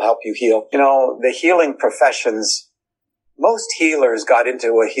people who will help you heal. The healing professions, most healers got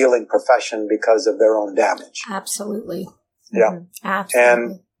into a healing profession because of their own damage. Absolutely. Yeah.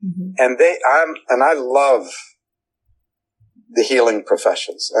 Absolutely. And I love the healing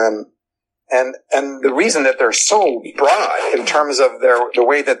professions. And the reason that they're so broad in terms of the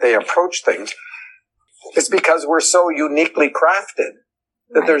way that they approach things is because we're so uniquely crafted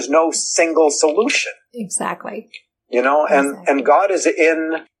that there's no single solution. Exactly. And God is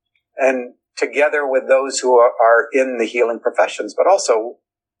in and together with those who are in the healing professions, but also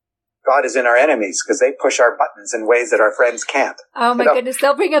God is in our enemies because they push our buttons in ways that our friends can't. Oh my goodness.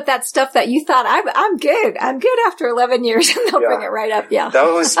 They'll bring up that stuff that you thought, I'm good after 11 years, and they'll bring it right up. Yeah.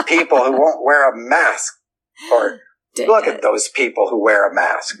 Those people who won't wear a mask, or look at those people who wear a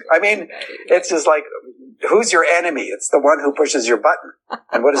mask. I mean, it's just like, who's your enemy? It's the one who pushes your button.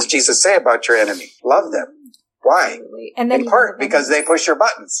 And what does Jesus say about your enemy? Love them. Why? Absolutely. And then in part because they push your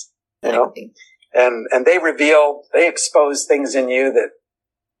buttons, and they expose things in you that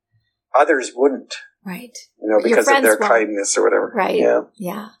others wouldn't. Right. Because of their kindness or whatever. Right.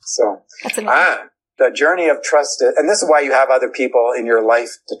 Yeah. So, that's amazing. The journey of trust, and this is why you have other people in your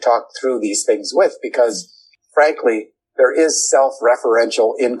life to talk through these things with, because frankly, there is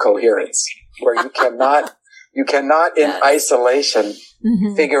self-referential incoherence where you cannot in isolation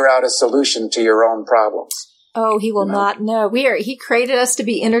figure out a solution to your own problems. Oh, He will not know. He created us to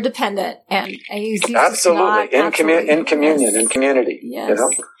be interdependent, and He's absolutely in communion, in community. Yes.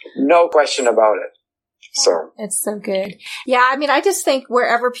 No question about it. So it's so good. Yeah, I mean, I just think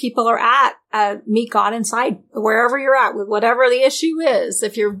wherever people are at, meet God inside. Wherever you're at, with whatever the issue is.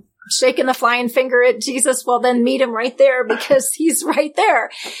 If you're shaking the flying finger at Jesus, well, then meet Him right there because He's right there.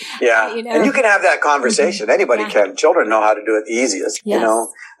 Yeah, and you can have that conversation. Anybody can. Children know how to do it the easiest. Yes.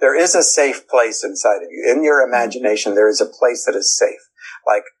 There is a safe place inside of you. In your imagination, there is a place that is safe,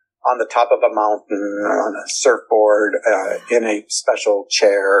 like on the top of a mountain, on a surfboard, in a special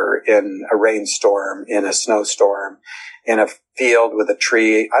chair, in a rainstorm, in a snowstorm, in a field with a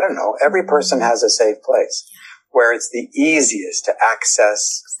tree. I don't know. Every person has a safe place where it's the easiest to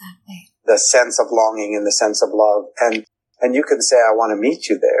access the sense of longing and the sense of love. And you can say, I want to meet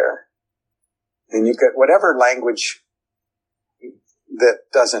you there. And you could, whatever language that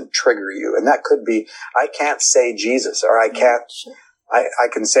doesn't trigger you. And that could be, I can't say Jesus, or I can't, I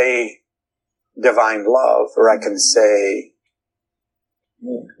can say divine love, or I can say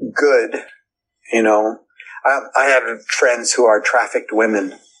good, I have friends who are trafficked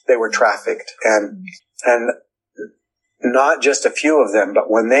women. They were trafficked, and not just a few of them, but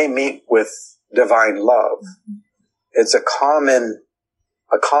when they meet with divine love, it's a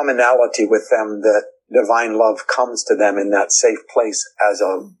commonality with them that divine love comes to them in that safe place as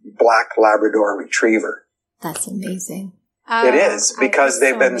a black Labrador retriever. That's amazing. It is, because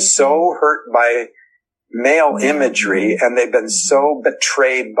they've been so hurt by male imagery, and they've been so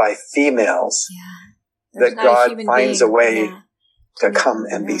betrayed by females that God finds a way to come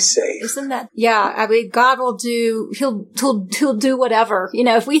and be saved. Isn't that? Yeah. I mean, God will do, he'll do whatever. You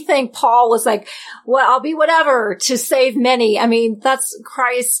know, if we think Paul was like, well, I'll be whatever to save many. I mean, that's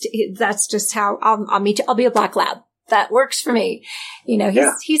Christ. That's just how I'll meet you. I'll be a black lab. That works for me. You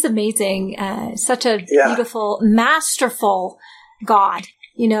know, he's amazing. Such a beautiful, masterful God.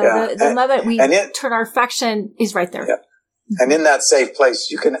 You know, the moment we turn our affection is right there. Yeah. And in that safe place,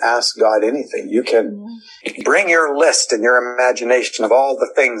 you can ask God anything. You can bring your list and your imagination of all the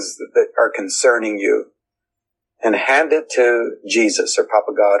things that are concerning you and hand it to Jesus or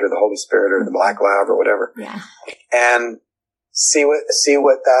Papa God or the Holy Spirit or the Black Lab or whatever. Yeah. And see what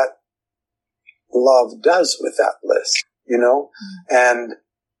that love does with that list, you know, and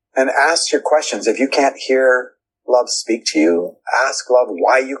ask your questions. If you can't hear love speak to you, ask love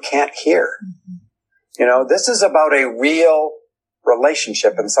why you can't hear. Mm-hmm. You know, this is about a real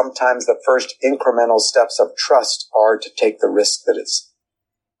relationship, and sometimes the first incremental steps of trust are to take the risk that it's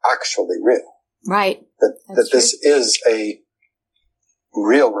actually real. Right. That this is a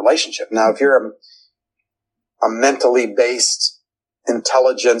real relationship. Now, if you're a mentally based,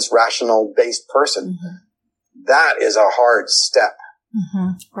 intelligence, rational based person, that is a hard step.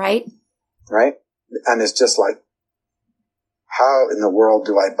 Right. Right? And it's just like, how in the world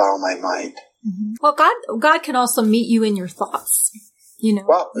do I bow my mind? Well, God can also meet you in your thoughts, you know.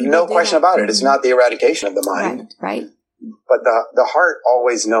 Well, no question about it. It's not the eradication of the mind. Right. But the heart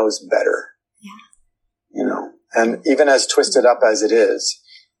always knows better. Yeah. You know, and even as twisted up as it is,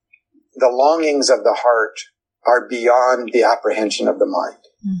 the longings of the heart are beyond the apprehension of the mind.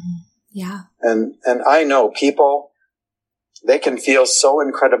 Yeah. And I know people, they can feel so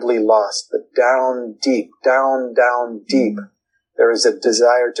incredibly lost, but down deep, there is a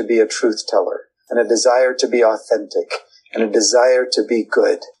desire to be a truth teller, and a desire to be authentic, and a desire to be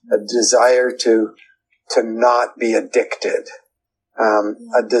good, a desire to not be addicted,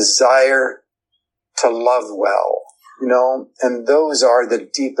 a desire to love well, you know, and those are the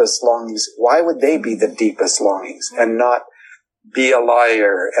deepest longings. Why would they be the deepest longings and not be a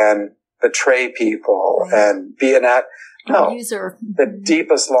liar and betray people and be an user? The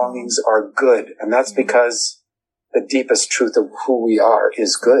deepest longings are good, and that's because the deepest truth of who we are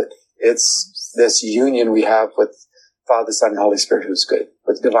is good. It's this union we have with Father, Son, and Holy Spirit who's good,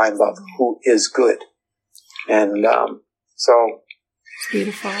 with divine love who is good. And so it's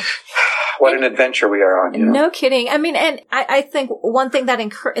beautiful. What an adventure we are on. You know? No kidding. I mean, and I think one thing that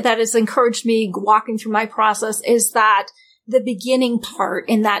has encouraged me walking through my process is that the beginning part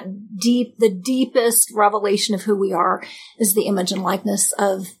in that the deepest revelation of who we are is the image and likeness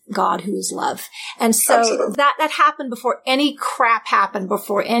of God who is love. And so Absolutely. that happened before any crap happened,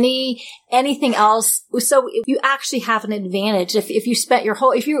 before anything else. So if you actually have an advantage, if you spent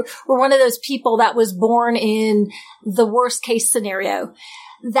if you were one of those people that was born in the worst case scenario,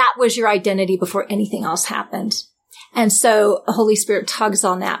 that was your identity before anything else happened. And so the Holy Spirit tugs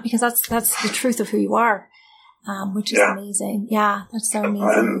on that because that's the truth of who you are. Which is amazing. Yeah, that's so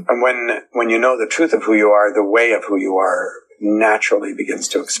amazing. And when you know the truth of who you are, the way of who you are naturally begins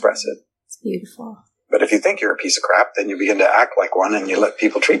to express it. It's beautiful. But if you think you're a piece of crap, then you begin to act like one and you let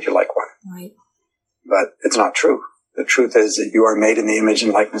people treat you like one. Right. But it's not true. The truth is that you are made in the image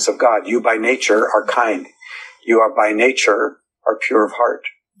and likeness of God. You by nature are kind. You are by nature are pure of heart.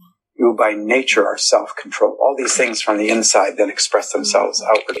 You by nature are self-controlled. All these things from the inside then express themselves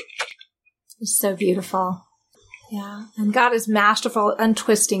outwardly. It's so beautiful. Yeah. And God is masterful at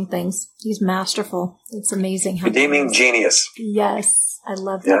untwisting things. He's masterful. It's amazing. Redeeming genius. Yes. I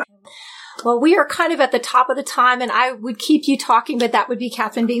love that. Yeah. Well, we are kind of at the top of the time, and I would keep you talking, but that would be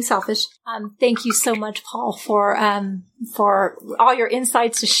Catherine being selfish. Thank you so much, Paul, for all your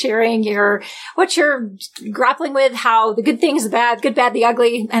insights to sharing what you're grappling with, how the good things, the bad, good, bad, the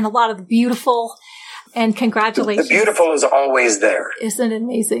ugly, and a lot of the beautiful. And congratulations. The beautiful is always there. Isn't it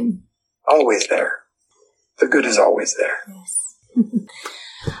amazing? Always there. The good is always there. Yes.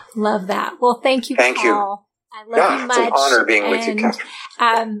 Love that. Well, thank you, Paul. You. I love you much. It's an honor being with you,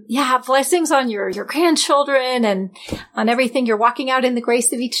 Catherine. Blessings on your grandchildren and on everything. You're walking out in the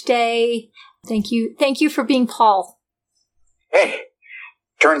grace of each day. Thank you. Thank you for being Paul. Hey,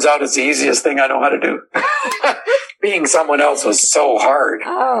 turns out it's the easiest thing I know how to do. Being someone else was so hard.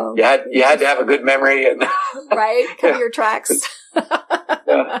 Oh. You had to have a good memory and right. Cover your tracks.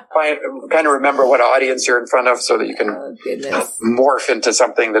 Kind of remember what audience you're in front of so that you can morph into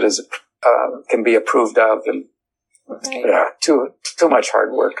something that is can be approved of, and too much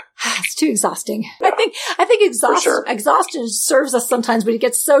hard work. It's too exhausting. Yeah. I think exhaustion serves us sometimes, but you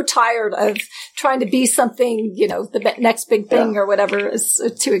get so tired of trying to be something, the next big thing or whatever is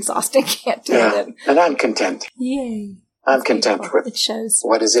too exhausting. Can't do it. And I'm content. Yay. I'm content with it shows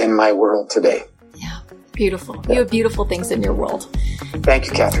what is in my world today. Yeah. Beautiful. You have beautiful things in your world. Thank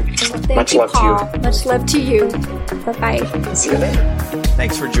you, Catherine. Much love to you. Much love to you. Bye-bye. See you later.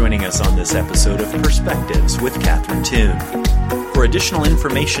 Thanks for joining us on this episode of Perspectives with Catherine Toon. For additional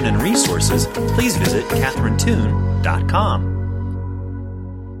information and resources, please visit catherinetoon.com.